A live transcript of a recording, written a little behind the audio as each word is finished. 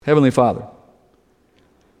Heavenly Father,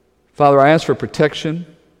 I ask for protection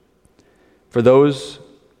for those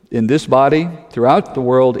in this body, throughout the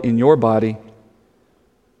world, in your body,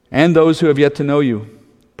 and those who have yet to know you.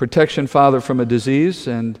 Protection, Father, from a disease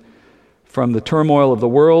and from the turmoil of the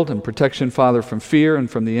world, and protection, Father, from fear and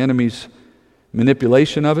from the enemy's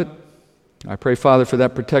manipulation of it. I pray, Father, for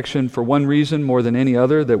that protection for one reason more than any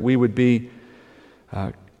other, that we would be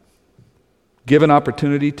given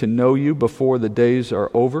opportunity to know you before the days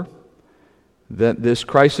are over, that this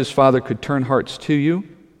crisis, Father, could turn hearts to you,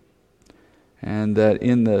 and that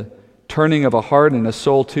in the turning of a heart and a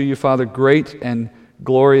soul to you, Father, great and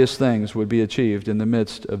glorious things would be achieved in the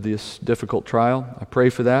midst of this difficult trial. I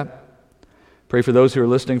pray for that. Pray for those who are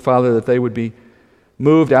listening, Father, that they would be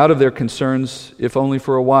moved out of their concerns, if only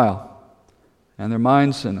for a while, and their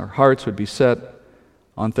minds and their hearts would be set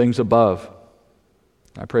on things above.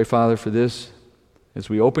 I pray, Father, for this as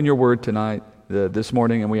we open your word tonight, this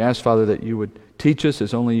morning, and we ask, Father, that you would teach us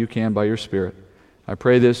as only you can by your Spirit. I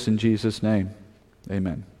pray this in Jesus' name.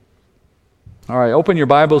 Amen. All right, open your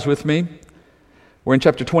Bibles with me. We're in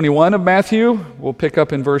chapter 21 of Matthew. We'll pick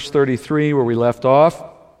up in verse 33 where we left off.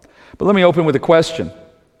 But let me open with a question.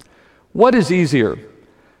 What is easier,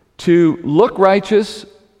 to look righteous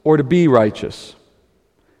or to be righteous?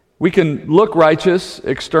 We can look righteous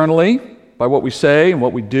externally by what we say and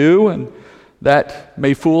what we do, and that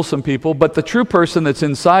may fool some people, but the true person that's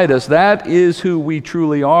inside us, that is who we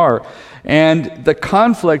truly are. And the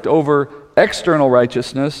conflict over external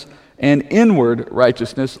righteousness and inward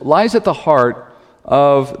righteousness lies at the heart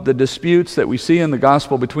of the disputes that we see in the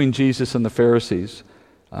gospel between Jesus and the Pharisees.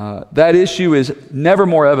 That issue is never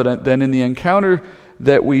more evident than in the encounter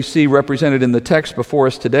that we see represented in the text before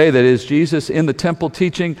us today, that is, Jesus in the temple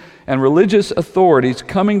teaching and religious authorities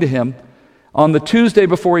coming to him on the Tuesday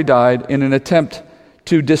before he died in an attempt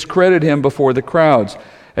to discredit him before the crowds.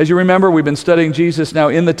 As you remember, we've been studying Jesus now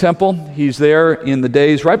in the temple. He's there in the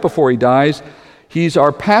days right before he dies. He's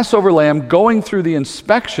our Passover lamb going through the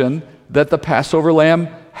inspection that the Passover lamb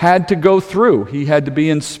had to go through. He had to be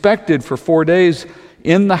inspected for 4 days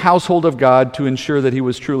in the household of God to ensure that he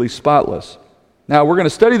was truly spotless. Now, we're going to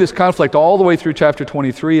study this conflict all the way through chapter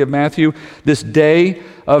 23 of Matthew, this day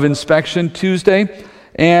of inspection, Tuesday.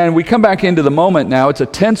 And we come back into the moment now. It's a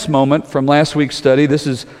tense moment from last week's study. This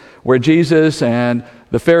is where Jesus and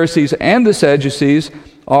the Pharisees and the Sadducees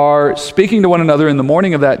are speaking to one another in the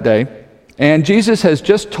morning of that day. And Jesus has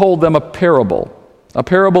just told them a parable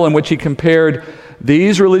in which he compared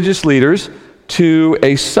these religious leaders to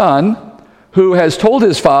a son who has told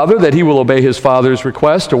his father that he will obey his father's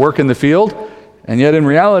request to work in the field, and yet in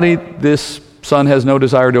reality, this son has no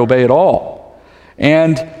desire to obey at all.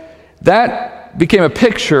 And that became a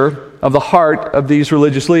picture of the heart of these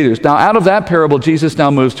religious leaders. Now, out of that parable, Jesus now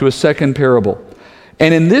moves to a second parable.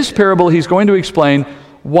 And in this parable, he's going to explain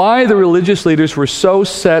why the religious leaders were so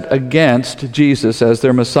set against Jesus as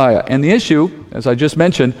their Messiah. And the issue, as I just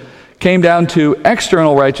mentioned, came down to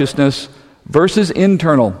external righteousness versus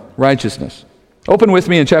internal righteousness. Open with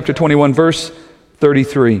me in chapter 21, verse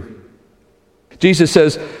 33. Jesus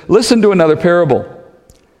says, "Listen to another parable.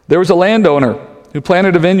 There was a landowner who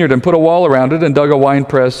planted a vineyard and put a wall around it and dug a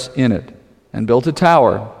winepress in it and built a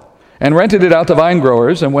tower and rented it out to vine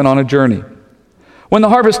growers and went on a journey. When the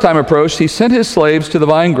harvest time approached, he sent his slaves to the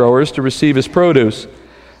vine growers to receive his produce.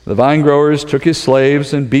 The vine growers took his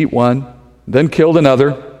slaves and beat one, then killed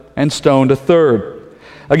another and stoned a third.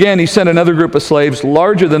 Again, he sent another group of slaves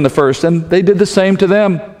larger than the first, and they did the same to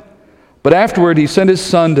them. But afterward he sent his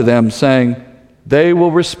son to them, saying, 'They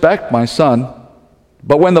will respect my son.'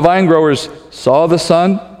 But when the vine growers saw the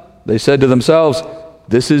son, they said to themselves,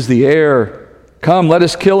 'This is the heir. Come, let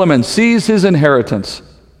us kill him and seize his inheritance.'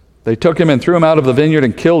 They took him and threw him out of the vineyard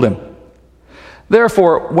and killed him.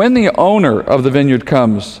 Therefore, when the owner of the vineyard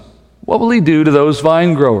comes, what will he do to those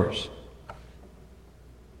vine growers?"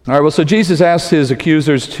 All right, well, so Jesus asks his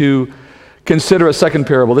accusers to consider a second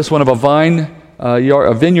parable, this one of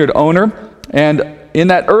a vineyard owner. And in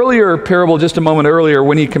that earlier parable, just a moment earlier,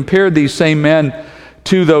 when he compared these same men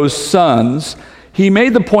to those sons, he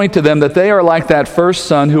made the point to them that they are like that first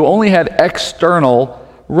son who only had external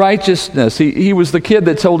righteousness. He was the kid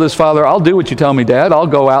that told his father, "I'll do what you tell me, Dad. I'll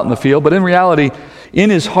go out in the field." But in reality, in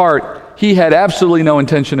his heart, he had absolutely no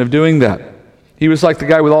intention of doing that. He was like the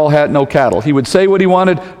guy with all hat, no cattle. He would say what he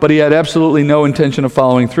wanted, but he had absolutely no intention of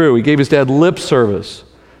following through. He gave his dad lip service.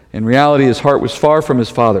 In reality, his heart was far from his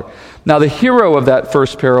father. Now, the hero of that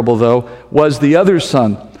first parable, though, was the other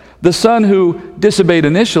son. The son who disobeyed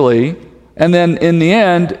initially, and then in the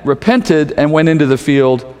end, repented and went into the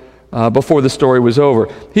field before the story was over.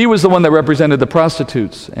 He was the one that represented the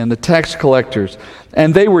prostitutes and the tax collectors.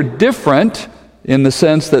 And they were different in the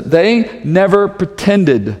sense that they never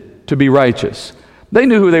pretended to be righteous. They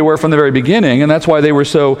knew who they were from the very beginning, and that's why they were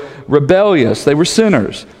so rebellious. They were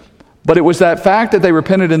sinners. But it was that fact that they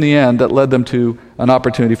repented in the end that led them to an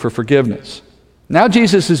opportunity for forgiveness. Now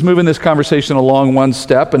Jesus is moving this conversation along one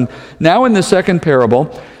step, and now in the second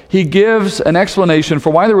parable, he gives an explanation for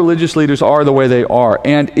why the religious leaders are the way they are.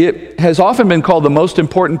 And it has often been called the most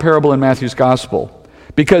important parable in Matthew's gospel,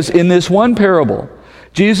 because in this one parable,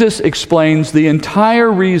 Jesus explains the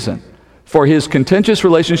entire reason for his contentious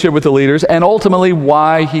relationship with the leaders, and ultimately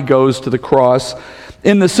why he goes to the cross,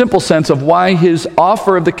 in the simple sense of why his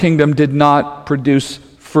offer of the kingdom did not produce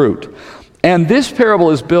fruit. And this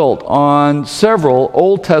parable is built on several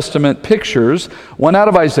Old Testament pictures, one out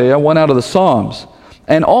of Isaiah, one out of the Psalms.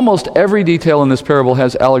 And almost every detail in this parable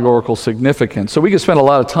has allegorical significance. So we could spend a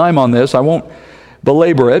lot of time on this. I won't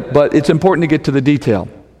belabor it, but it's important to get to the detail.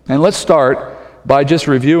 And let's start by just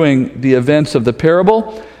reviewing the events of the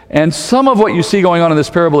parable. And some of what you see going on in this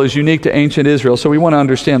parable is unique to ancient Israel, so we want to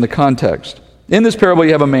understand the context. In this parable,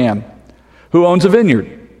 you have a man who owns a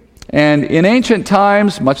vineyard. And in ancient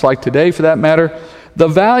times, much like today for that matter, the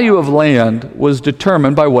value of land was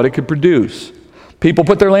determined by what it could produce. People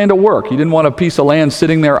put their land to work. You didn't want a piece of land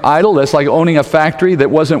sitting there idle. That's like owning a factory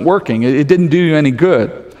that wasn't working. It didn't do you any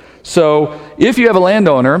good. So if you have a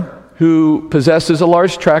landowner who possesses a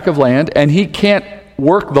large tract of land and he can't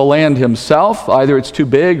work the land himself, either it's too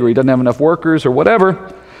big or he doesn't have enough workers or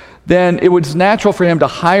whatever, then it was natural for him to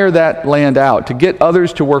hire that land out, to get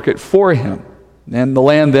others to work it for him. And the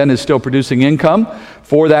land then is still producing income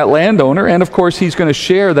for that landowner, and of course he's going to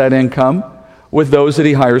share that income with those that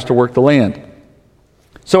he hires to work the land.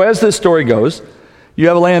 So as this story goes, you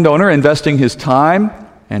have a landowner investing his time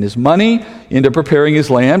and his money into preparing his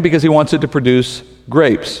land because he wants it to produce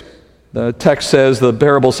grapes. The text says, the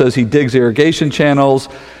parable says, he digs irrigation channels,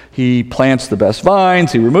 he plants the best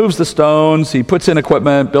vines, he removes the stones, he puts in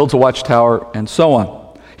equipment, builds a watchtower, and so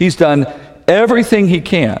on. He's done everything he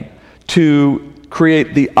can to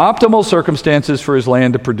create the optimal circumstances for his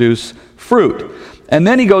land to produce fruit. And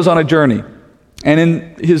then he goes on a journey. And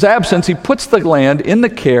in his absence, he puts the land in the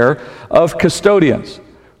care of custodians,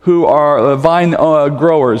 who are vine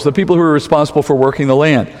growers, the people who are responsible for working the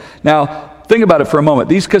land. Now, think about it for a moment.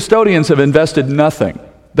 These custodians have invested nothing.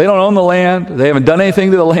 They don't own the land. They haven't done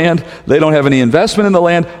anything to the land. They don't have any investment in the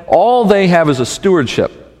land. All they have is a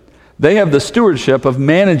stewardship. They have the stewardship of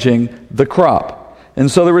managing the crop. And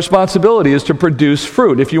so the responsibility is to produce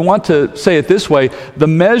fruit. If you want to say it this way, the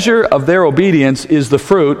measure of their obedience is the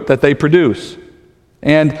fruit that they produce.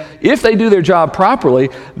 And if they do their job properly,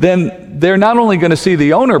 then they're not only going to see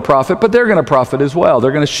the owner profit, but they're going to profit as well.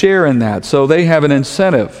 They're going to share in that. So they have an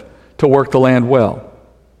incentive to work the land well.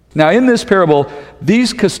 Now, in this parable,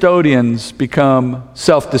 these custodians become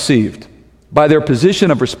self-deceived. By their position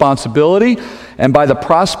of responsibility and by the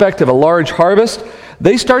prospect of a large harvest,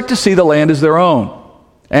 they start to see the land as their own.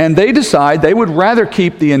 And they decide they would rather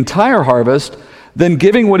keep the entire harvest than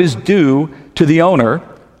giving what is due to the owner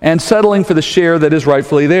and settling for the share that is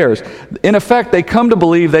rightfully theirs. In effect, they come to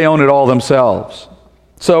believe they own it all themselves.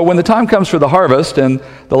 So when the time comes for the harvest and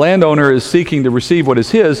the landowner is seeking to receive what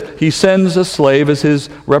is his, he sends a slave as his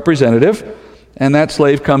representative, and that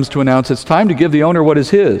slave comes to announce it's time to give the owner what is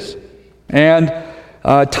his. And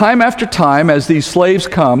time after time, as these slaves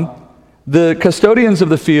come, the custodians of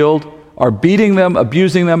the field are beating them,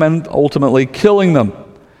 abusing them, and ultimately killing them.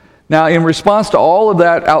 Now, in response to all of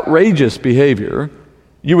that outrageous behavior,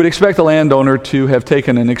 you would expect the landowner to have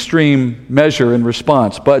taken an extreme measure in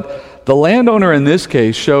response. But the landowner in this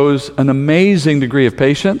case shows an amazing degree of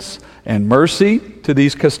patience and mercy to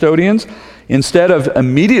these custodians. Instead of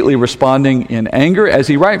immediately responding in anger, as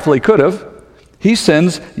he rightfully could have, he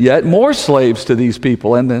sends yet more slaves to these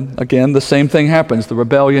people. And then again, the same thing happens. The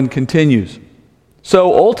rebellion continues.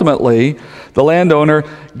 So ultimately, the landowner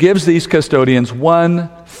gives these custodians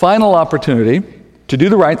one final opportunity to do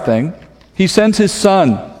the right thing. He sends his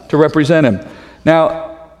son to represent him.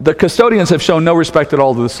 Now, the custodians have shown no respect at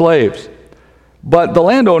all to the slaves. But the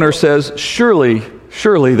landowner says, surely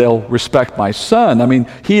they'll respect my son. I mean,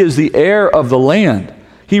 he is the heir of the land.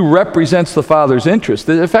 He represents the father's interest.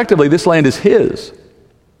 Effectively, this land is his.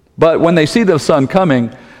 But when they see the son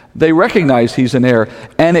coming, they recognize he's an heir,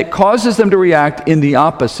 and it causes them to react in the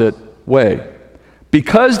opposite way.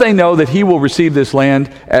 Because they know that he will receive this land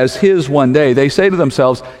as his one day, they say to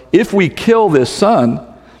themselves, if we kill this son,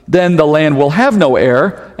 then the land will have no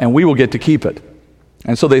heir, and we will get to keep it.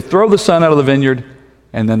 And so they throw the son out of the vineyard,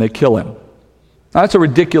 and then they kill him. Now, that's a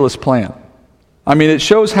ridiculous plan. I mean, it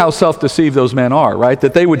shows how self-deceived those men are, right?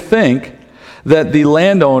 That they would think that the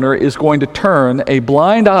landowner is going to turn a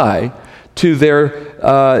blind eye to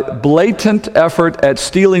their blatant effort at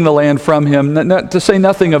stealing the land from him, to say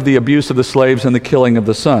nothing of the abuse of the slaves and the killing of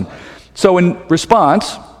the son. So in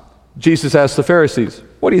response, Jesus asked the Pharisees,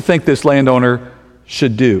 what do you think this landowner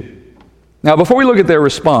should do? Now, before we look at their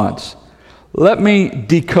response, let me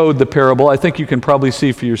decode the parable. I think you can probably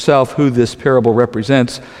see for yourself who this parable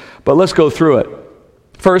represents, but let's go through it.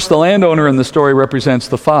 First, the landowner in the story represents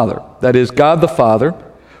the Father. That is, God the Father,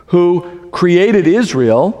 who created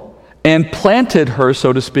Israel and planted her,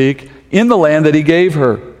 so to speak, in the land that he gave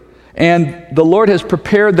her. And the Lord has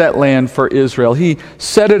prepared that land for Israel. He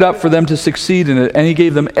set it up for them to succeed in it, and he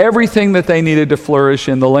gave them everything that they needed to flourish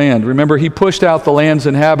in the land. Remember, he pushed out the land's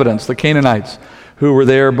inhabitants, the Canaanites, who were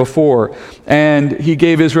there before. And he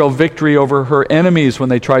gave Israel victory over her enemies when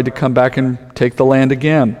they tried to come back and take the land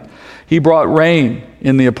again. He brought rain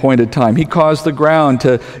in the appointed time. He caused the ground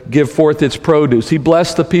to give forth its produce. He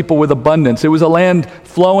blessed the people with abundance. It was a land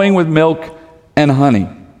flowing with milk and honey.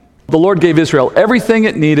 The Lord gave Israel everything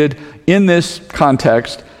it needed in this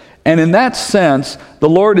context. And in that sense, the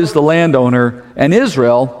Lord is the landowner and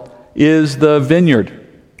Israel is the vineyard.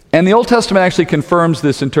 And the Old Testament actually confirms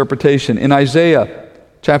this interpretation. In Isaiah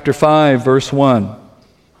chapter 5, verse 1,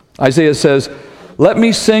 Isaiah says, let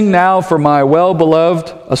me sing now for my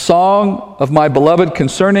well-beloved a song of my beloved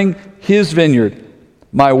concerning his vineyard.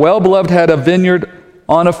 My well-beloved had a vineyard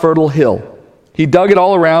on a fertile hill. He dug it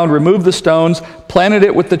all around, removed the stones, planted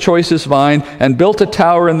it with the choicest vine, and built a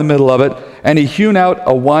tower in the middle of it, and he hewn out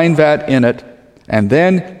a wine vat in it. And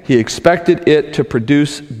then he expected it to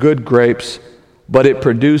produce good grapes, but it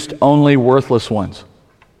produced only worthless ones.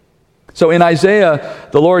 So in Isaiah,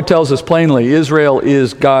 the Lord tells us plainly, Israel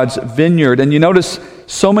is God's vineyard. And you notice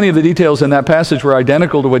so many of the details in that passage were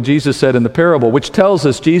identical to what Jesus said in the parable, which tells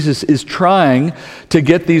us Jesus is trying to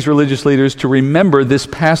get these religious leaders to remember this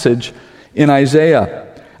passage in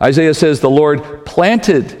Isaiah. Isaiah says the Lord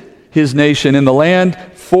planted his nation in the land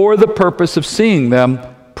for the purpose of seeing them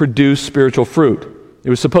produce spiritual fruit. It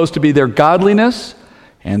was supposed to be their godliness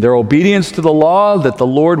and their obedience to the law that the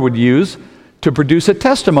Lord would use to produce a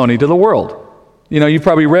testimony to the world. You know, you've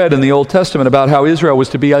probably read in the Old Testament about how Israel was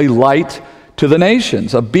to be a light to the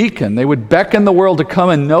nations, a beacon. They would beckon the world to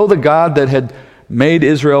come and know the God that had made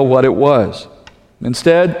Israel what it was.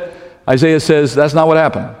 Instead, Isaiah says that's not what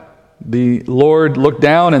happened. The Lord looked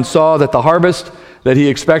down and saw that the harvest that he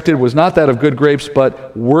expected was not that of good grapes,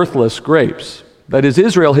 but worthless grapes. That is,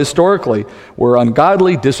 Israel historically were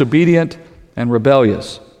ungodly, disobedient, and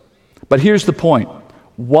rebellious. But here's the point.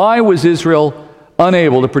 Why was Israel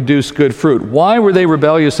unable to produce good fruit? Why were they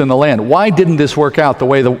rebellious in the land? Why didn't this work out the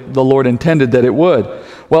way the Lord intended that it would?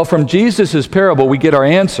 Well, from Jesus' parable, we get our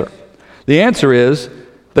answer. The answer is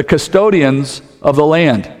the custodians of the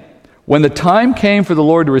land. When the time came for the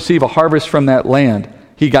Lord to receive a harvest from that land,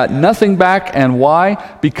 he got nothing back. And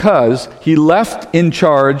why? Because he left in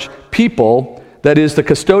charge people, that is, the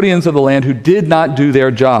custodians of the land, who did not do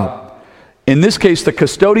their job. In this case, the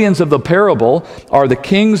custodians of the parable are the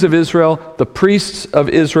kings of Israel, the priests of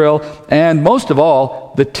Israel, and most of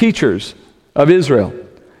all, the teachers of Israel.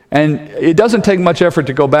 And it doesn't take much effort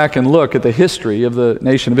to go back and look at the history of the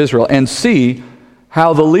nation of Israel and see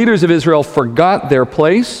how the leaders of Israel forgot their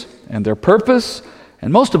place and their purpose,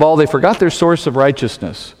 and most of all, they forgot their source of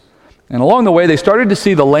righteousness. And along the way, they started to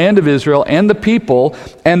see the land of Israel and the people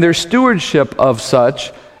and their stewardship of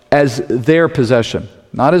such as their possession,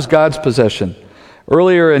 not as God's possession.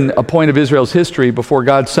 Earlier in a point of Israel's history, before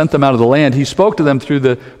God sent them out of the land, he spoke to them through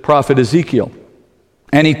the prophet Ezekiel.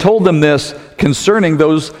 And he told them this concerning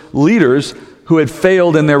those leaders who had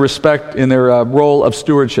failed in their respect, in their role of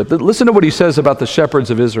stewardship. Listen to what he says about the shepherds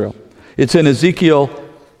of Israel. It's in Ezekiel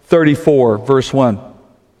 34, verse 1.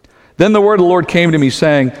 Then the word of the Lord came to me,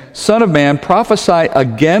 saying, Son of man, prophesy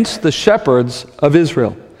against the shepherds of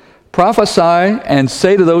Israel. Prophesy and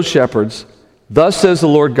say to those shepherds, Thus says the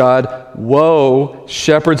Lord God, Woe,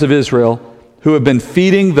 shepherds of Israel, who have been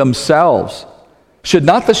feeding themselves. Should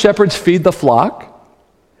not the shepherds feed the flock?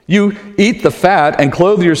 You eat the fat and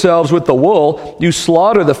clothe yourselves with the wool. You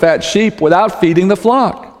slaughter the fat sheep without feeding the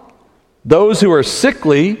flock. Those who are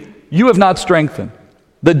sickly, you have not strengthened.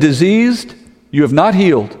 The diseased, you have not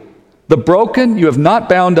healed. The broken, you have not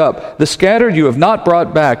bound up. The scattered, you have not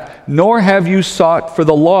brought back. Nor have you sought for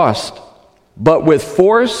the lost. But with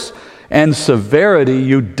force and severity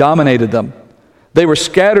you dominated them. They were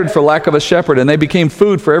scattered for lack of a shepherd, and they became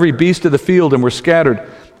food for every beast of the field and were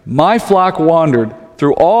scattered. My flock wandered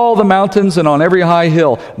through all the mountains and on every high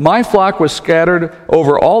hill. My flock was scattered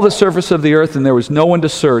over all the surface of the earth, and there was no one to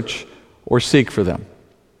search or seek for them.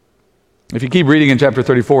 If you keep reading in chapter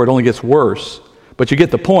 34, it only gets worse, but you get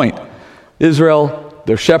the point. Israel,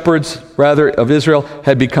 the shepherds, rather, of Israel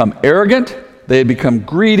had become arrogant, they had become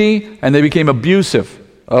greedy, and they became abusive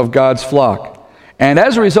of God's flock. And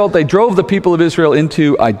as a result, they drove the people of Israel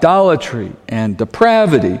into idolatry and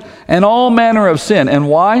depravity and all manner of sin. And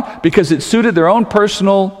why? Because it suited their own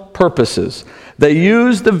personal purposes. They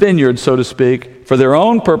used the vineyard, so to speak, for their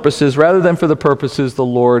own purposes rather than for the purposes the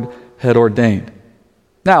Lord had ordained.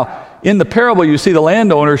 Now, in the parable, you see the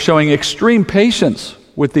landowner showing extreme patience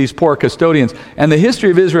with these poor custodians. And the history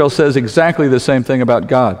of Israel says exactly the same thing about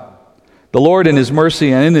God. The Lord, in His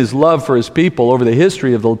mercy and in His love for His people over the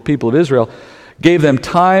history of the people of Israel, gave them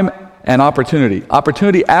time and opportunity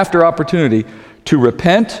after opportunity to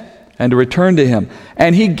repent and to return to Him.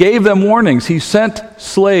 And He gave them warnings. He sent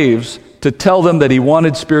slaves to tell them that He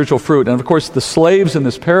wanted spiritual fruit. And of course, the slaves in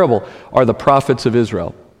this parable are the prophets of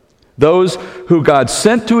Israel. Those who God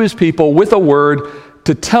sent to His people with a word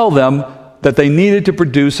to tell them that they needed to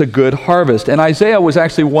produce a good harvest. And Isaiah was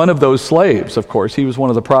actually one of those slaves, of course. He was one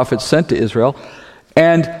of the prophets sent to Israel.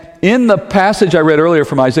 And in the passage I read earlier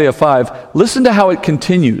from Isaiah 5, listen to how it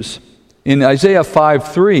continues. In Isaiah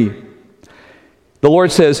 5:3, the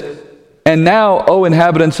Lord says, "And now, O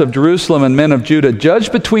inhabitants of Jerusalem and men of Judah,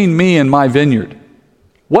 judge between me and my vineyard.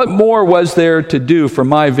 What more was there to do for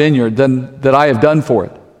my vineyard than that I have done for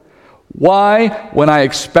it? Why, when I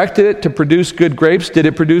expected it to produce good grapes, did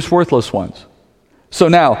it produce worthless ones? So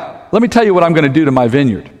now, let me tell you what I'm going to do to my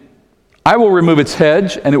vineyard. I will remove its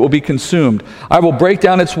hedge, and it will be consumed. I will break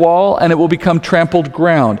down its wall, and it will become trampled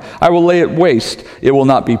ground. I will lay it waste. It will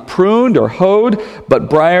not be pruned or hoed, but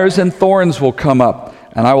briars and thorns will come up.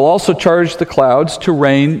 And I will also charge the clouds to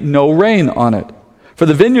rain no rain on it. For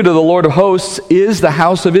the vineyard of the Lord of hosts is the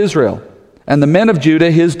house of Israel, and the men of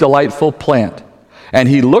Judah His delightful plant. And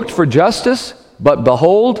He looked for justice, but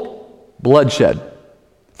behold, bloodshed.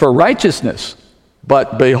 For righteousness,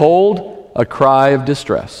 but behold, a cry of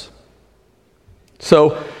distress."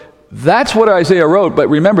 So that's what Isaiah wrote, but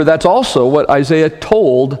remember, that's also what Isaiah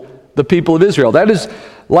told the people of Israel. That is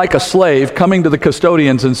like a slave coming to the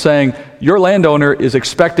custodians and saying, your landowner is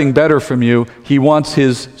expecting better from you. He wants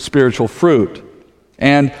his spiritual fruit.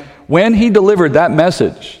 And when he delivered that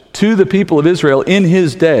message to the people of Israel in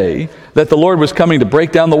his day, that the Lord was coming to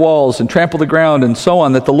break down the walls and trample the ground and so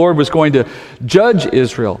on, that the Lord was going to judge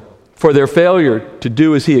Israel for their failure to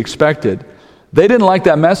do as He expected, they didn't like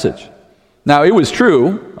that message. Now, it was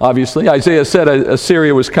true, obviously. Isaiah said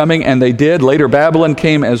Assyria was coming, and they did. Later, Babylon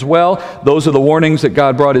came as well. Those are the warnings that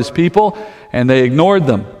God brought His people, and they ignored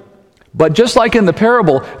them. But just like in the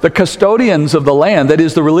parable, the custodians of the land, that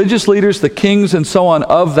is, the religious leaders, the kings, and so on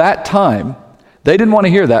of that time, they didn't want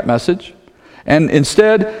to hear that message. And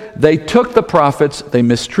instead, they took the prophets, they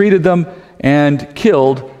mistreated them, and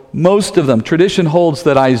killed most of them. Tradition holds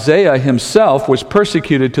that Isaiah himself was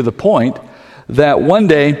persecuted to the point that one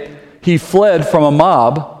day he fled from a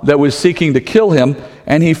mob that was seeking to kill him,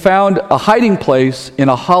 and he found a hiding place in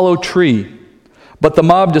a hollow tree. But the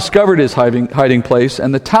mob discovered his hiding place,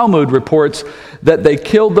 and the Talmud reports that they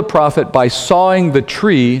killed the prophet by sawing the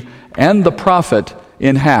tree and the prophet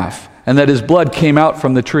in half, and that his blood came out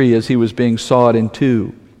from the tree as he was being sawed in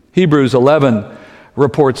two. Hebrews 11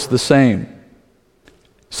 reports the same.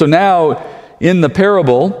 So now, in the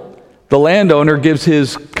parable, the landowner gives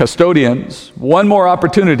his custodians one more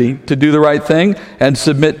opportunity to do the right thing and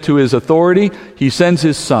submit to his authority. He sends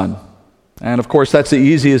his son. And of course, that's the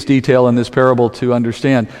easiest detail in this parable to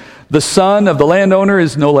understand. The son of the landowner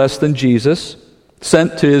is no less than Jesus,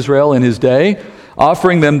 sent to Israel in his day,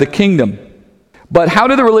 offering them the kingdom. But how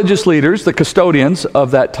do the religious leaders, the custodians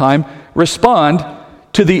of that time, respond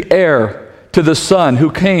to the heir, to the son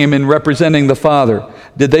who came in representing the Father?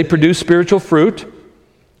 Did they produce spiritual fruit?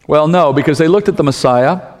 Well, no, because they looked at the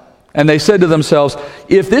Messiah and they said to themselves,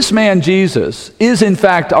 if this man Jesus is in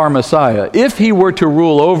fact our Messiah, if He were to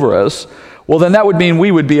rule over us, well, then that would mean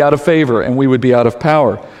we would be out of favor and we would be out of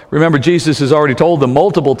power. Remember, Jesus has already told them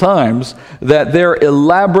multiple times that their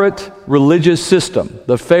elaborate religious system,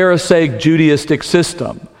 the Pharisaic Judaistic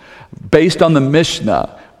system, based on the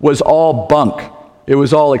Mishnah, was all bunk. It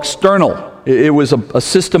was all external. It was a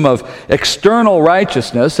system of external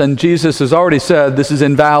righteousness, and Jesus has already said this is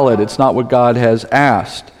invalid. It's not what God has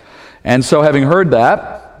asked. And so having heard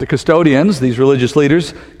that, the custodians, these religious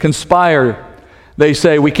leaders, conspire. They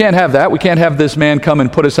say, we can't have that. We can't have this man come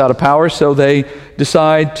and put us out of power. So they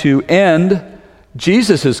decide to end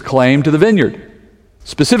Jesus' claim to the vineyard.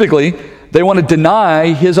 Specifically, They want to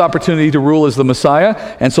deny his opportunity to rule as the Messiah,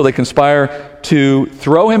 and so they conspire to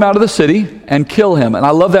throw him out of the city and kill him. And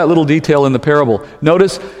I love that little detail in the parable.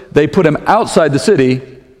 Notice they put him outside the city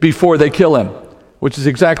before they kill him, which is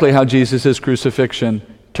exactly how Jesus' crucifixion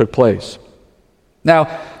took place.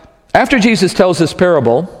 Now, after Jesus tells this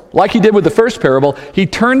parable, like he did with the first parable, he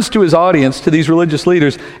turns to his audience, to these religious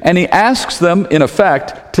leaders, and he asks them, in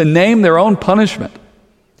effect, to name their own punishment.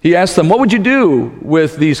 He asks them, what would you do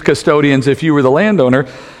with these custodians if you were the landowner?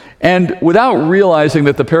 And without realizing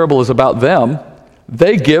that the parable is about them,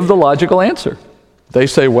 they give the logical answer. They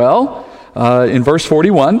say, well, in verse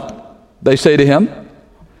 41, they say to him,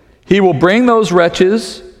 he will bring those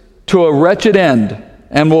wretches to a wretched end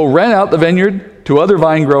and will rent out the vineyard to other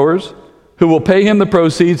vine growers who will pay him the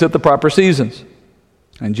proceeds at the proper seasons.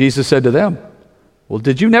 And Jesus said to them, well,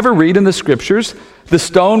 did you never read in the scriptures, the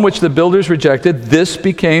stone which the builders rejected, this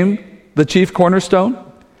became the chief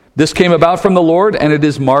cornerstone? This came about from the Lord, and it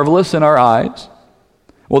is marvelous in our eyes.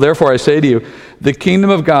 Well, therefore I say to you, the kingdom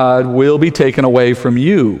of God will be taken away from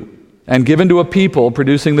you and given to a people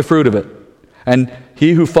producing the fruit of it. And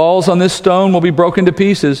he who falls on this stone will be broken to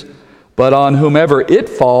pieces, but on whomever it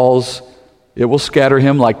falls, it will scatter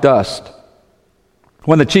him like dust.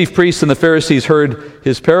 When the chief priests and the Pharisees heard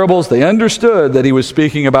his parables, they understood that he was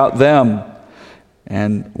speaking about them.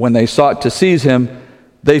 And when they sought to seize him,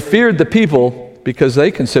 they feared the people because they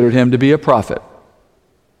considered him to be a prophet.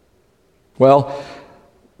 Well,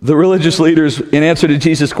 the religious leaders, in answer to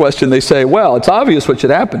Jesus' question, they say, well, it's obvious what should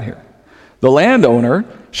happen here. The landowner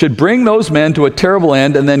should bring those men to a terrible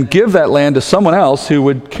end and then give that land to someone else who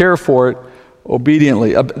would care for it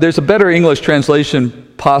obediently. There's a better English translation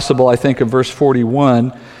possible, I think, of verse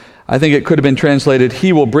 41. I think it could have been translated,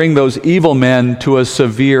 he will bring those evil men to a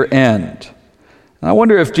severe end. And I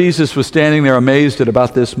wonder if Jesus was standing there amazed at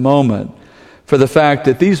about this moment for the fact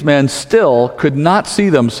that these men still could not see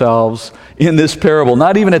themselves in this parable,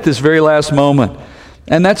 not even at this very last moment.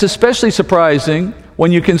 And that's especially surprising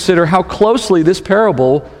when you consider how closely this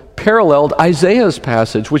parable paralleled Isaiah's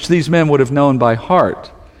passage, which these men would have known by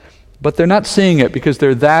heart. But they're not seeing it because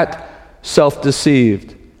they're that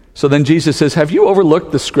self-deceived. So then Jesus says, have you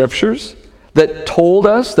overlooked the scriptures that told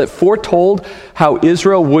us, that foretold how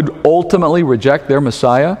Israel would ultimately reject their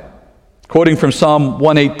Messiah? Quoting from Psalm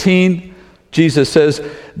 118, Jesus says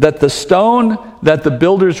that the stone that the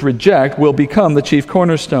builders reject will become the chief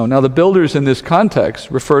cornerstone. Now, the builders in this context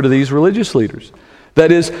refer to these religious leaders.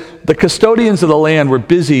 That is, the custodians of the land were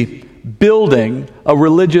busy building a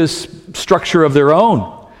religious structure of their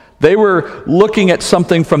own. They were looking at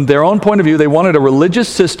something from their own point of view. They wanted a religious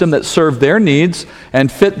system that served their needs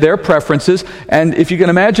and fit their preferences. And if you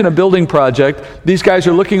can imagine a building project, these guys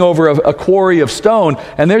are looking over a quarry of stone,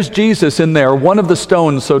 and there's Jesus in there, one of the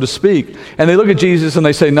stones, so to speak. And they look at Jesus and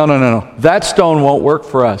they say, no, that stone won't work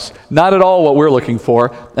for us. Not at all what we're looking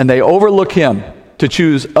for. And they overlook him to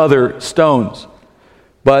choose other stones.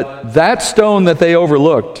 But that stone that they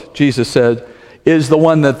overlooked, Jesus said, is the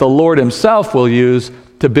one that the Lord himself will use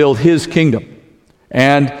to build his kingdom.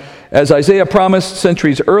 And as Isaiah promised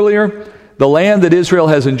centuries earlier, the land that Israel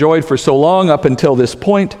has enjoyed for so long up until this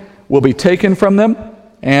point will be taken from them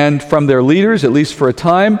and from their leaders, at least for a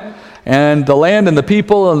time. And the land and the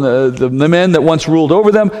people and the men that once ruled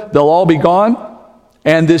over them, they'll all be gone.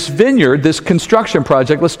 And this vineyard, this construction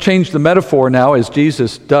project, let's change the metaphor now as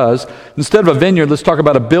Jesus does. Instead of a vineyard, let's talk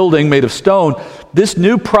about a building made of stone. This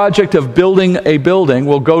new project of building a building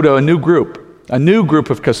will go to a new group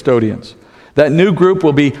of custodians. That new group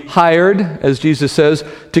will be hired, as Jesus says,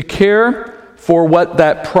 to care for what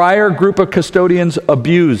that prior group of custodians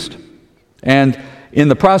abused. And in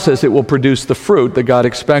the process, it will produce the fruit that God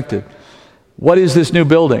expected. What is this new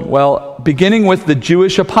building? Well, beginning with the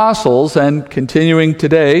Jewish apostles and continuing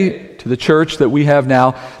today to the church that we have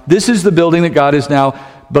now, this is the building that God has now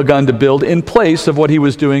begun to build in place of what he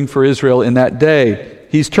was doing for Israel in that day.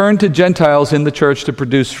 He's turned to Gentiles in the church to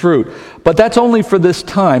produce fruit. But that's only for this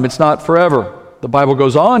time. It's not forever. The Bible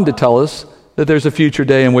goes on to tell us that there's a future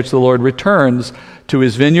day in which the Lord returns to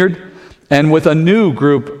his vineyard and with a new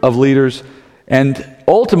group of leaders and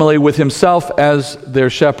ultimately with himself as their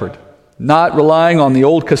shepherd. Not relying on the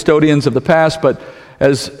old custodians of the past, but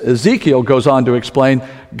as Ezekiel goes on to explain,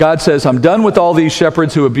 God says, I'm done with all these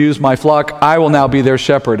shepherds who abuse my flock. I will now be their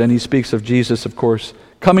shepherd. And he speaks of Jesus, of course,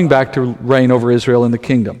 coming back to reign over Israel in the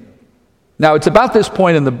kingdom. Now, it's about this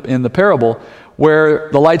point in the parable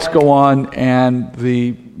where the lights go on and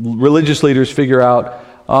the religious leaders figure out,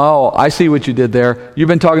 oh, I see what you did there. You've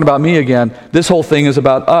been talking about me again. This whole thing is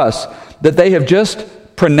about us. That they have just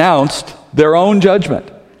pronounced their own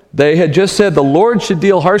judgment. They had just said the Lord should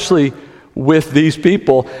deal harshly with these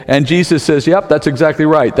people. And Jesus says, yep, that's exactly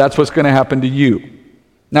right. That's what's going to happen to you.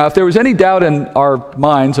 Now, if there was any doubt in our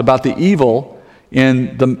minds about the evil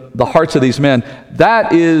in the hearts of these men,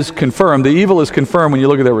 that is confirmed. The evil is confirmed when you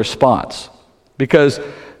look at their response. Because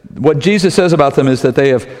what Jesus says about them is that they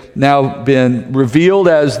have now been revealed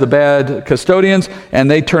as the bad custodians, and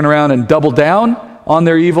they turn around and double down on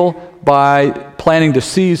their evil by planning to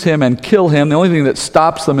seize him and kill him. The only thing that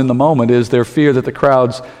stops them in the moment is their fear that the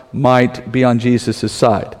crowds might be on Jesus'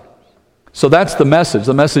 side. So that's the message.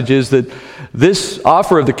 The message is that this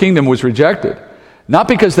offer of the kingdom was rejected, not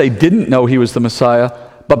because they didn't know he was the Messiah,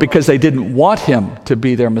 but because they didn't want him to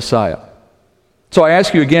be their Messiah. So I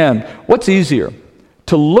ask you again, what's easier,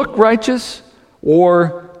 to look righteous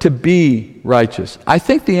or to be righteous? I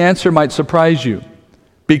think the answer might surprise you,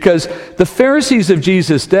 because the Pharisees of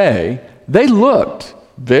Jesus' day, they looked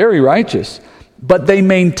very righteous, but they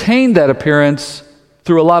maintained that appearance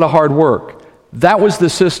through a lot of hard work. That was the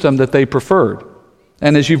system that they preferred.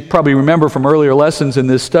 And as you probably remember from earlier lessons in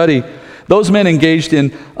this study, those men engaged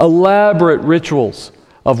in elaborate rituals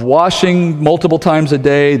of washing multiple times a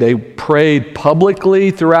day. They prayed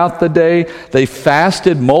publicly throughout the day. They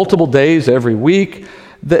fasted multiple days every week.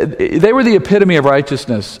 They were the epitome of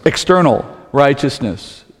righteousness, external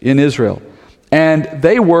righteousness in Israel. And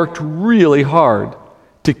they worked really hard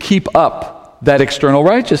to keep up that external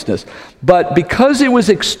righteousness. But because it was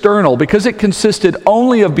external, because it consisted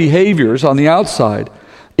only of behaviors on the outside,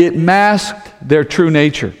 it masked their true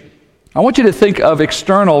nature. I want you to think of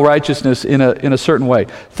external righteousness in a certain way.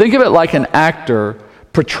 Think of it like an actor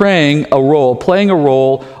portraying a role, playing a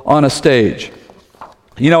role on a stage.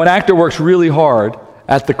 You know, an actor works really hard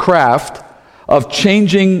at the craft of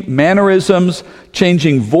changing mannerisms,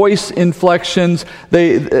 changing voice inflections.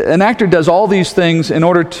 An actor does all these things in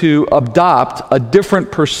order to adopt a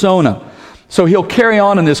different persona. So he'll carry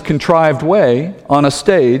on in this contrived way on a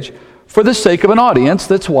stage for the sake of an audience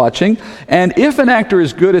that's watching. And if an actor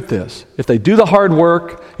is good at this, if they do the hard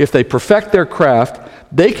work, if they perfect their craft,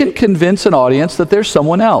 they can convince an audience that they're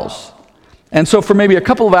someone else. And so for maybe a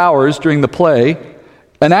couple of hours during the play,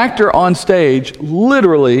 an actor on stage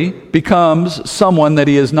literally becomes someone that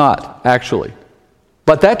he is not, actually.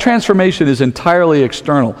 But that transformation is entirely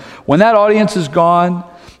external. When that audience is gone,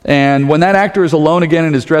 and when that actor is alone again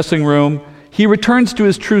in his dressing room, he returns to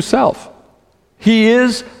his true self. He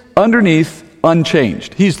is underneath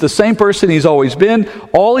unchanged. He's the same person he's always been.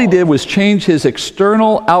 All he did was change his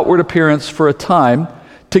external outward appearance for a time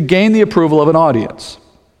to gain the approval of an audience.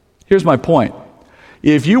 Here's my point.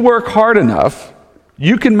 If you work hard enough,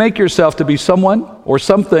 you can make yourself to be someone or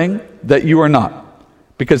something that you are not.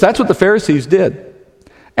 Because that's what the Pharisees did.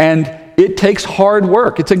 And it takes hard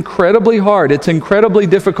work. It's incredibly hard. It's incredibly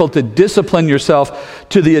difficult to discipline yourself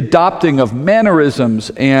to the adopting of mannerisms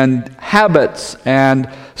and habits and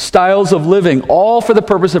styles of living, all for the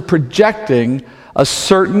purpose of projecting a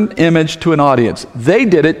certain image to an audience. They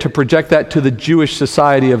did it to project that to the Jewish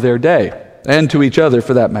society of their day, and to each other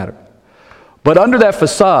for that matter. But under that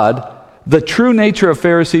facade, the true nature of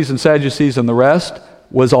Pharisees and Sadducees and the rest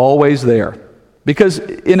was always there. Because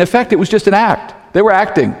in effect, it was just an act. They were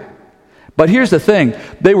acting. But here's the thing.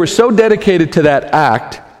 They were so dedicated to that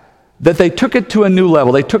act that they took it to a new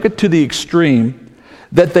level. They took it to the extreme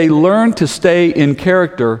that they learned to stay in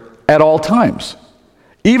character at all times.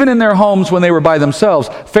 Even in their homes when they were by themselves,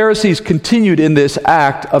 Pharisees continued in this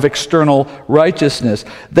act of external righteousness.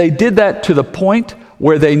 They did that to the point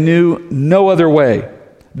where they knew no other way.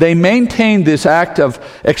 They maintained this act of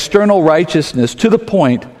external righteousness to the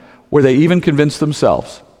point where they even convinced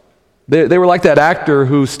themselves. They were like that actor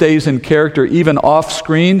who stays in character even off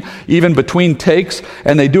screen, even between takes,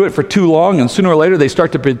 and they do it for too long, and sooner or later they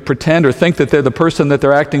start to pretend or think that they're the person that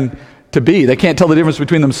they're acting to be. They can't tell the difference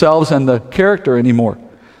between themselves and the character anymore.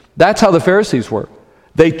 That's how the Pharisees were.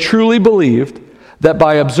 They truly believed that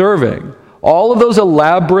by observing all of those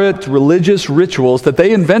elaborate religious rituals that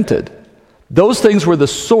they invented, those things were the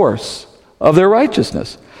source of their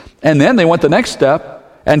righteousness. And then they went the next step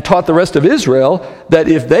and taught the rest of Israel that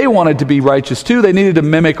if they wanted to be righteous too, they needed to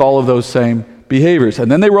mimic all of those same behaviors.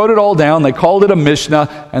 And then they wrote it all down, they called it a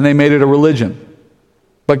Mishnah, and they made it a religion.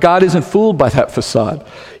 But God isn't fooled by that facade.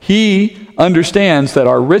 He understands that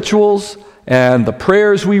our rituals and the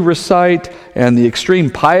prayers we recite and the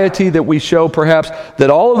extreme piety that we show perhaps,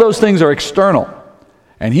 that all of those things are external.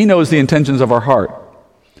 And He knows the intentions of our heart.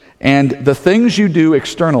 And the things you do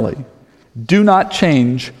externally do not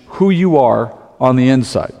change who you are on the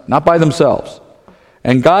inside, not by themselves.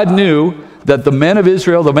 And God knew that the men of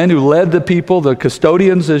Israel, the men who led the people, the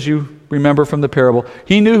custodians, as you remember from the parable,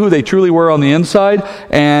 He knew who they truly were on the inside,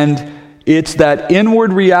 and it's that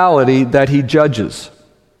inward reality that he judges.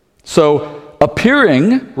 So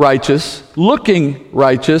appearing righteous, looking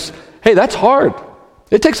righteous, hey, that's hard.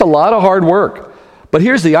 It takes a lot of hard work. But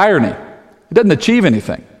here's the irony. It doesn't achieve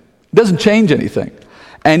anything. It doesn't change anything.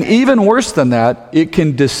 And even worse than that, it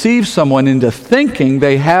can deceive someone into thinking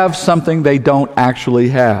they have something they don't actually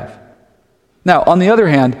have. Now, on the other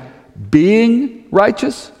hand, being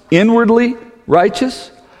righteous, inwardly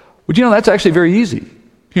righteous, would you know that's actually very easy,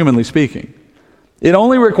 humanly speaking. It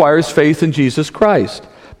only requires faith in Jesus Christ.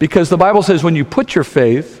 Because the Bible says when you put your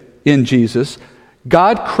faith in Jesus,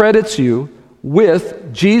 God credits you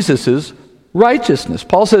with Jesus' righteousness.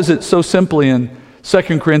 Paul says it so simply in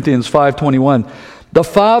 2 Corinthians 5:21. The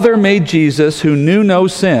Father made Jesus, who knew no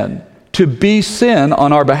sin, to be sin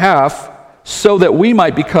on our behalf, so that we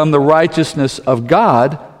might become the righteousness of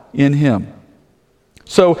God in him.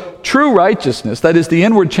 So true righteousness, that is the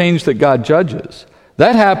inward change that God judges,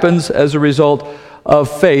 that happens as a result of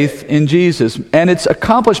faith in Jesus. And it's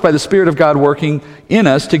accomplished by the Spirit of God working in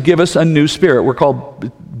us to give us a new spirit. We're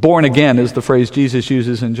called born again, is the phrase Jesus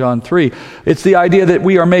uses in John 3. It's the idea that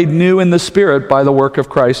we are made new in the Spirit by the work of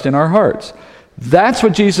Christ in our hearts. That's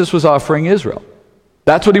what Jesus was offering Israel.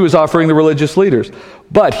 That's what he was offering the religious leaders.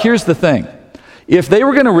 But here's the thing. If they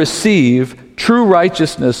were going to receive true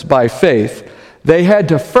righteousness by faith, they had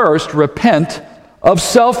to first repent of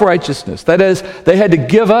self-righteousness. That is, they had to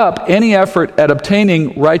give up any effort at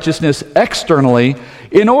obtaining righteousness externally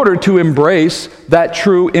in order to embrace that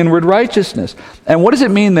true inward righteousness. And what does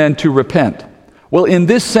it mean then to repent? Well, in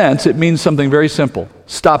this sense, it means something very simple.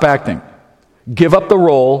 Stop acting. Give up the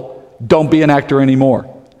role. Don't be an actor anymore.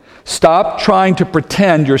 Stop trying to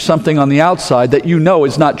pretend you're something on the outside that you know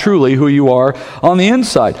is not truly who you are on the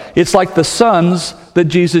inside. It's like the sons that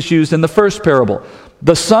Jesus used in the first parable.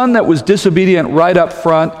 The son that was disobedient right up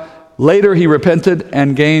front, later he repented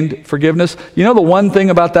and gained forgiveness. You know the one thing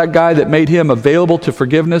about that guy that made him available to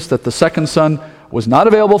forgiveness that the second son was not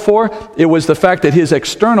available for? It was the fact that his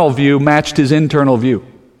external view matched his internal view.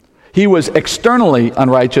 He was externally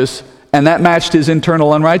unrighteous, and that matched his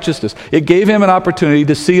internal unrighteousness. It gave him an opportunity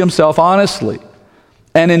to see himself honestly.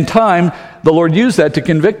 And in time, the Lord used that to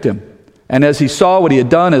convict him. And as he saw what he had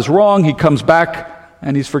done as wrong, he comes back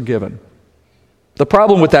and he's forgiven. The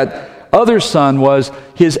problem with that other son was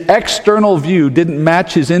his external view didn't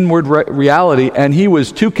match his inward reality, and he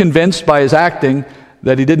was too convinced by his acting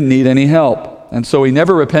that he didn't need any help. And so he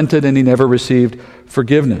never repented and he never received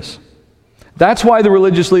forgiveness. That's why the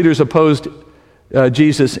religious leaders opposed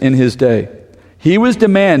Jesus in his day. He was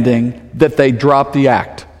demanding that they drop the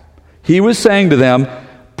act. He was saying to them,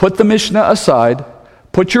 put the Mishnah aside,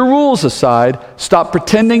 put your rules aside, stop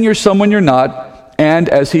pretending you're someone you're not, and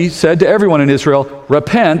as he said to everyone in Israel,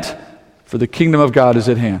 repent, for the kingdom of God is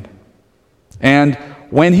at hand. And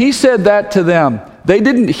when he said that to them, they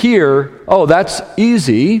didn't hear, oh, that's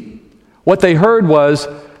easy. What they heard was,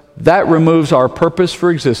 that removes our purpose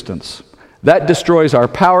for existence. That destroys our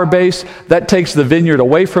power base. That takes the vineyard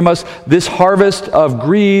away from us. This harvest of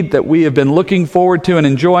greed that we have been looking forward to and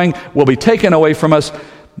enjoying will be taken away from us.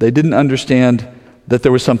 They didn't understand that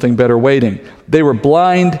there was something better waiting. They were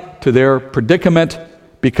blind to their predicament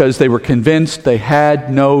because they were convinced they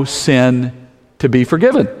had no sin to be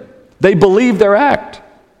forgiven. They believed their act.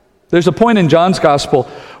 There's a point in John's gospel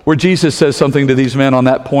where Jesus says something to these men on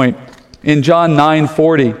that point. In John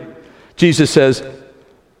 9:40, Jesus says,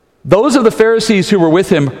 those of the Pharisees who were with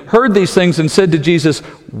him heard these things and said to Jesus,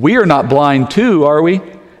 we are not blind too, are we?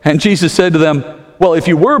 And Jesus said to them, well, if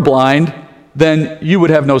you were blind, then you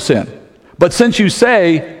would have no sin. But since you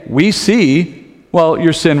say, we see, well,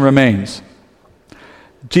 your sin remains.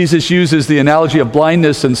 Jesus uses the analogy of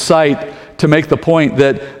blindness and sight to make the point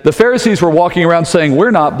that the Pharisees were walking around saying,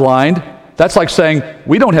 we're not blind. That's like saying,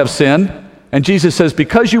 we don't have sin. And Jesus says,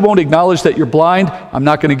 because you won't acknowledge that you're blind, I'm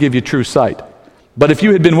not going to give you true sight. But if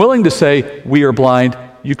you had been willing to say, we are blind,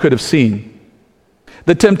 you could have seen.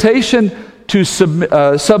 The temptation to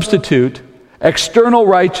substitute external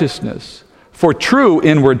righteousness for true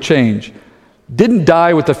inward change didn't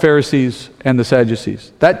die with the Pharisees and the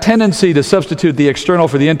Sadducees. That tendency to substitute the external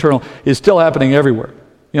for the internal is still happening everywhere.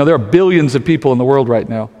 You know, there are billions of people in the world right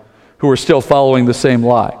now who are still following the same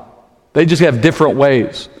lie. They just have different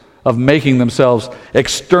ways of making themselves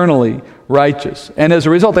externally righteous. And as a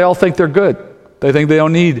result, they all think they're good. They think they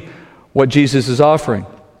don't need what Jesus is offering.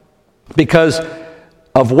 Because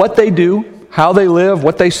of what they do, how they live,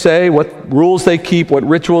 what they say, what rules they keep, what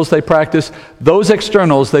rituals they practice, those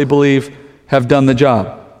externals, they believe, have done the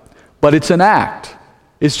job. But it's an act.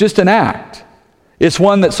 It's just an act. It's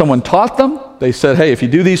one that someone taught them. They said, hey, if you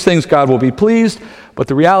do these things, God will be pleased. But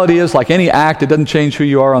the reality is, like any act, it doesn't change who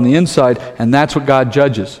you are on the inside, and that's what God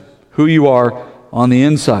judges, who you are on the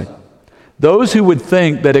inside. Those who would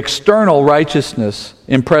think that external righteousness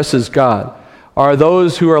impresses God are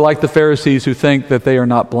those who are like the Pharisees who think that they are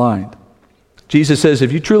not blind. Jesus says,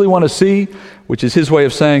 if you truly want to see, which is his way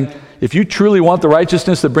of saying, if you truly want the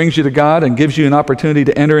righteousness that brings you to God and gives you an opportunity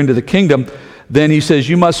to enter into the kingdom, then he says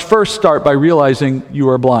you must first start by realizing you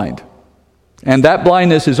are blind. And that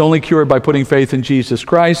blindness is only cured by putting faith in Jesus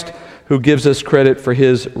Christ, who gives us credit for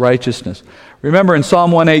his righteousness. Remember in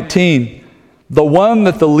Psalm 118, the one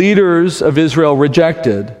that the leaders of Israel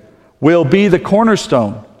rejected will be the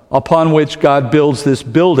cornerstone upon which God builds this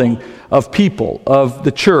building of people, of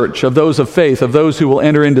the church, of those of faith, of those who will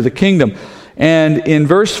enter into the kingdom. And in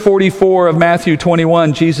verse 44 of Matthew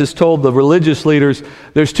 21, Jesus told the religious leaders,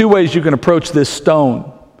 there's two ways you can approach this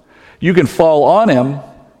stone. You can fall on him,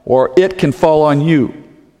 or it can fall on you.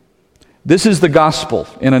 This is the gospel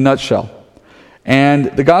in a nutshell. And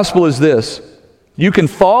the gospel is this. You can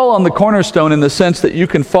fall on the cornerstone in the sense that you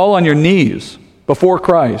can fall on your knees before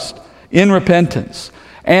Christ in repentance.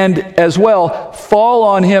 And as well, fall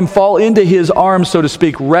on him, fall into his arms, so to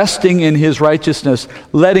speak, resting in his righteousness,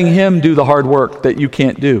 letting him do the hard work that you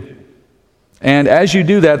can't do. And as you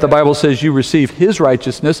do that, the Bible says you receive his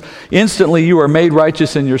righteousness. Instantly you are made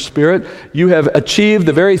righteous in your spirit. You have achieved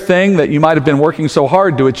the very thing that you might have been working so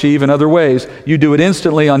hard to achieve in other ways. You do it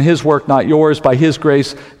instantly on his work, not yours, by his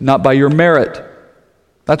grace, not by your merit.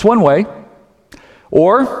 That's one way.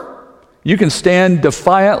 Or you can stand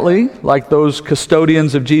defiantly like those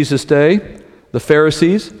custodians of Jesus' day, the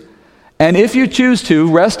Pharisees, and if you choose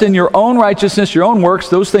to, rest in your own righteousness, your own works,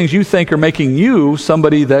 those things you think are making you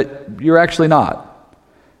somebody that you're actually not.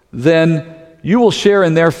 Then you will share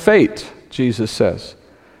in their fate, Jesus says.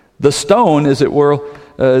 The stone, as it were,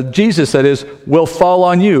 Jesus, that is, will fall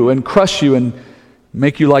on you and crush you and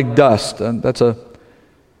make you like dust. And that's a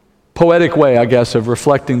poetic way, I guess, of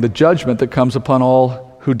reflecting the judgment that comes upon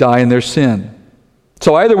all who die in their sin.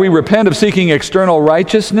 So either we repent of seeking external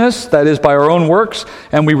righteousness, that is by our own works,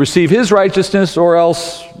 and we receive his righteousness, or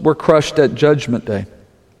else we're crushed at judgment day.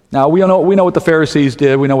 Now, we know what the Pharisees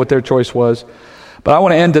did. We know what their choice was. But I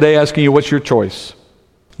want to end today asking you, what's your choice?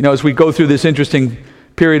 You know, as we go through this interesting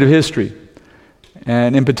period of history,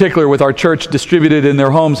 and in particular with our church distributed in their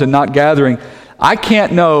homes and not gathering, I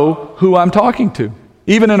can't know who I'm talking to.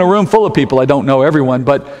 Even in a room full of people, I don't know everyone,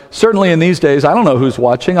 but certainly in these days, I don't know who's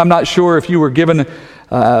watching. I'm not sure if you were given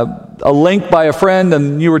a link by a friend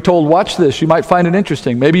and you were told, watch this, you might find it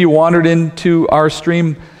interesting. Maybe you wandered into our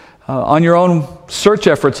stream on your own search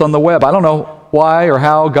efforts on the web. I don't know why or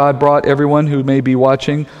how God brought everyone who may be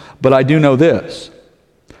watching, but I do know this.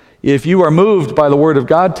 If you are moved by the Word of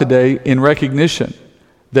God today in recognition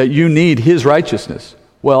that you need his righteousness,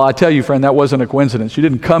 well, I tell you, friend, that wasn't a coincidence. You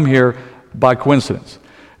didn't come here by coincidence.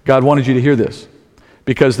 God wanted you to hear this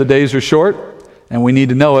because the days are short and we need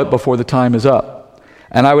to know it before the time is up.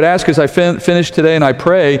 And I would ask as I finish today, and I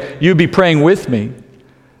pray you'd be praying with me,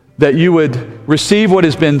 that you would receive what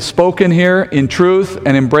has been spoken here in truth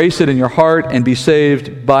and embrace it in your heart and be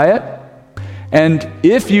saved by it. And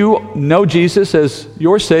if you know Jesus as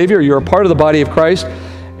your Savior, you're a part of the body of Christ,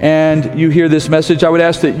 and you hear this message, I would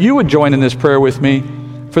ask that you would join in this prayer with me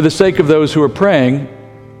for the sake of those who are praying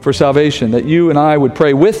for salvation, that you and I would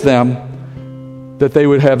pray with them, that they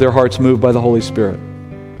would have their hearts moved by the Holy Spirit.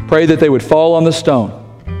 Pray that they would fall on the stone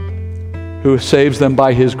who saves them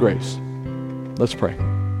by his grace. Let's pray.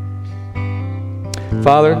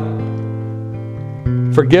 Father,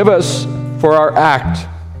 forgive us for our act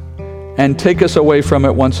and take us away from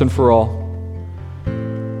it once and for all.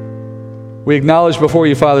 We acknowledge before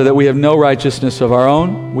you, Father, that we have no righteousness of our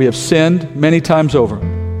own. We have sinned many times over.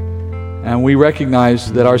 And we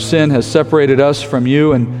recognize that our sin has separated us from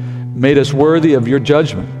you and made us worthy of your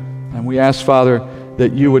judgment. And we ask, Father,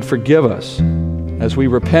 that you would forgive us as we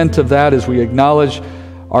repent of that, as we acknowledge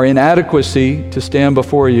our inadequacy to stand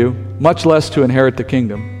before you, much less to inherit the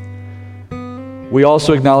kingdom. We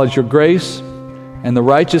also acknowledge your grace and the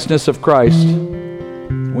righteousness of Christ.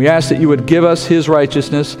 We ask that you would give us his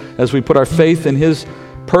righteousness as we put our faith in his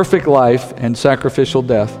perfect life and sacrificial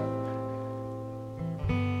death.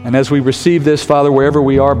 And as we receive this, Father, wherever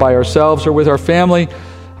we are by ourselves or with our family,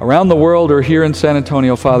 around the world or here in San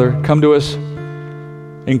Antonio, Father, come to us,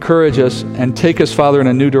 encourage us, and take us, Father, in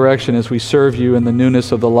a new direction as we serve you in the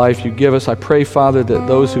newness of the life you give us. I pray, Father, that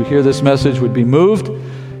those who hear this message would be moved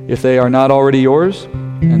if they are not already yours,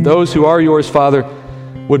 and those who are yours, Father,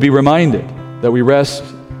 would be reminded that we rest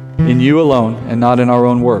in you alone and not in our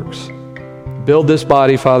own works. Build this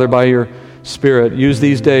body, Father, by your Spirit, use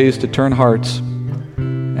these days to turn hearts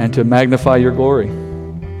and to magnify your glory.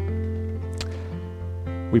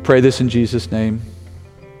 We pray this in Jesus' name.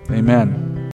 Amen.